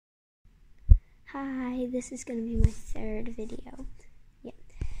Hi, this is going to be my third video. Yeah.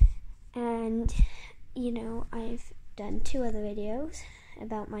 And, I've done 2 other videos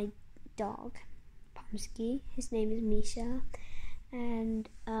about my dog, Pomsky. His name is Misha. And,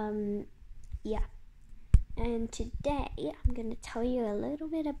 yeah. And today, I'm going to tell you a little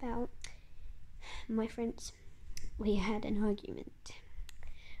bit about my friends. We had an argument.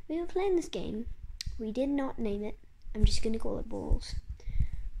 We were playing this game. We did not name it. I'm just going to call it Balls.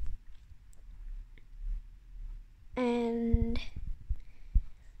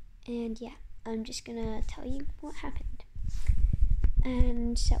 And yeah, I'm just gonna tell you what happened.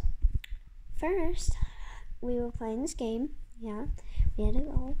 And so, first, we were playing this game. Yeah, we had a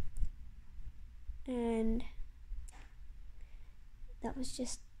goal, and that was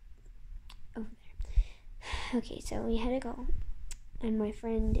just over there. Okay, so we had a goal, and my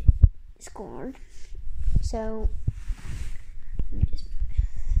friend scored. So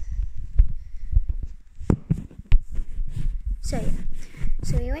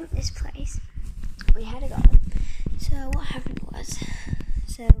So we went this place. We had a goal. So what happened was,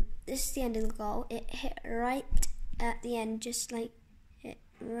 this is the end of the goal. It hit right at the end, just like hit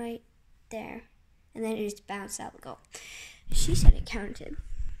right there, and then it just bounced out the goal. She said it counted,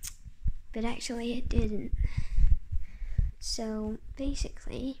 but actually it didn't. So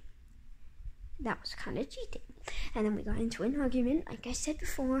basically, that was kind of cheating. And then we got into an argument, like I said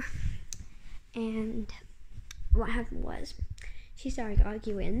before, and what happened was, she started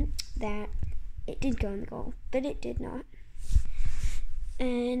arguing that it did go in the goal, but it did not.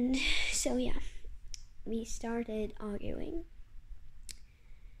 And so yeah, we started arguing.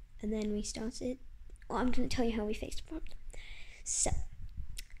 And then we started, I'm going to tell you how we faced the problem. So,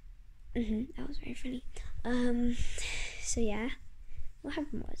 that was very funny. So yeah, what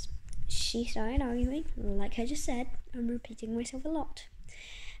happened was, she started arguing, like I just said. I'm repeating myself a lot.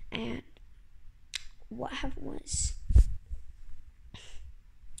 And what happened was,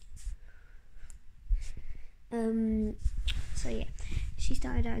 so yeah, she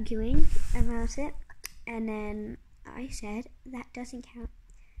started arguing about it, and then I said, that doesn't count.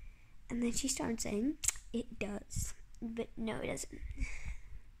 And then she started saying, it does, but no, it doesn't.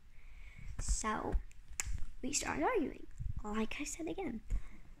 So we started arguing, like I said again.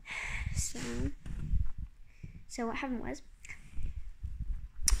 So what happened was,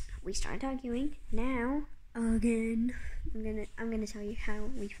 we started arguing. Now, again, I'm gonna tell you how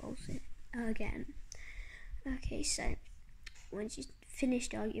we false it again. Okay, so when she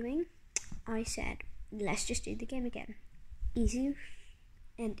finished arguing, I said, let's just do the game again. Easy,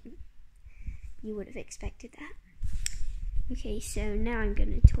 and you would have expected that. Okay, so now I'm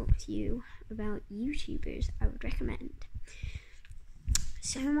going to talk to you about YouTubers I would recommend.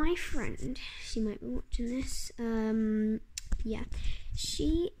 So my friend, she might be watching this, yeah,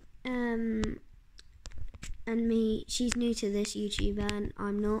 she, and me, she's new to this YouTuber and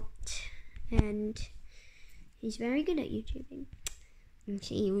I'm not, and he's very good at YouTubing. And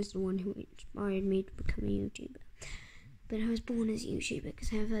he was the one who inspired me to become a YouTuber. But I was born as a YouTuber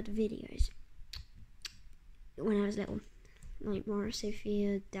because I've had videos when I was little. Like Mara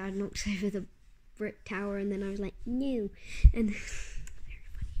Sophia, Dad knocks over the brick tower, and then I was like, no. And very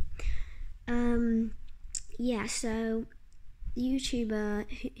funny. Yeah, so the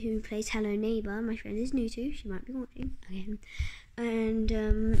YouTuber who plays Hello Neighbor, my friend is new to, she might be watching again.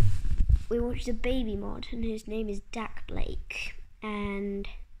 And we watched a baby mod, and his name is Dak Blake, and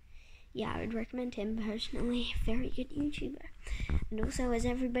yeah, I would recommend him personally. Very good YouTuber. And also, as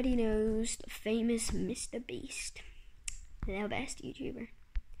everybody knows, the famous Mr. Beast, the best YouTuber.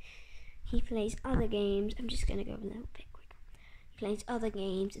 He plays other games. I'm just gonna go a little bit quicker. He plays other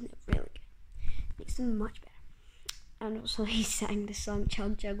games, and they're really good. Makes them much better. And also, he sang the song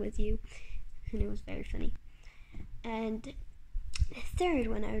Chug Chug with You, and it was very funny. And the third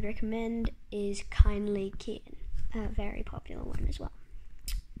one I would recommend is Kindly Kian, a very popular one as well.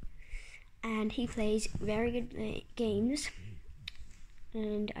 And he plays very good games,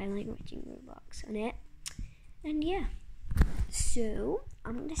 and I like watching Roblox on it. And yeah, so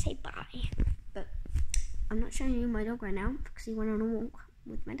I'm going to say bye, but I'm not showing you my dog right now because he went on a walk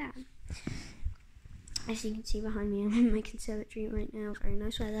with my dad. As you can see behind me, I'm in my conservatory right now, very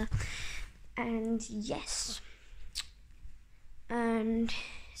nice weather. And yes. And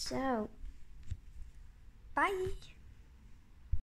so, bye.